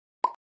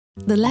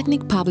The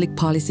LACNIC Public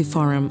Policy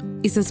Forum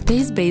is a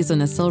space based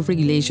on a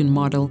self-regulation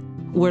model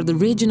where the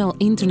regional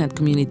Internet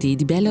community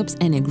develops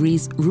and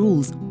agrees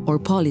rules or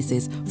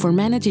policies for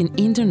managing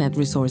Internet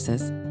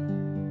resources.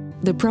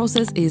 The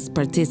process is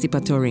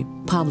participatory,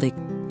 public,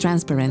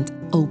 transparent,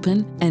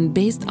 open, and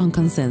based on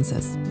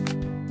consensus.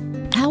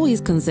 How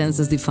is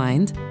consensus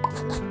defined?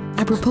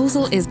 A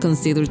proposal is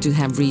considered to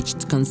have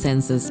reached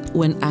consensus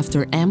when,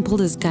 after ample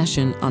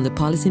discussion on the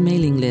policy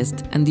mailing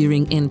list and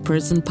during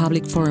in-person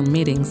public forum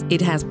meetings, it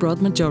has broad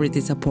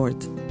majority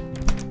support.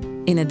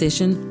 In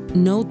addition,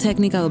 no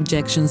technical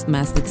objections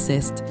must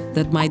exist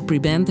that might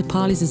prevent the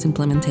policy's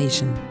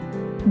implementation.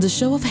 The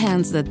show of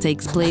hands that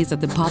takes place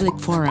at the public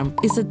forum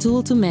is a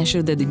tool to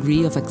measure the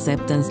degree of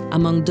acceptance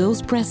among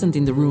those present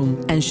in the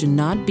room and should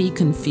not be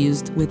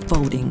confused with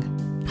voting.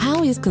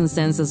 How is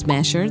consensus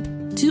measured?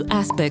 Two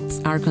aspects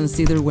are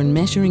considered when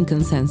measuring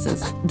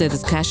consensus: the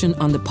discussion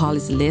on the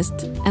policy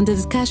list and the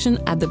discussion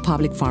at the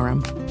public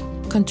forum.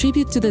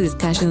 Contribute to the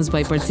discussions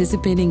by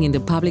participating in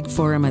the public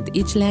forum at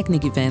each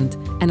LACNIC event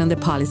and on the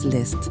policy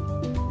list.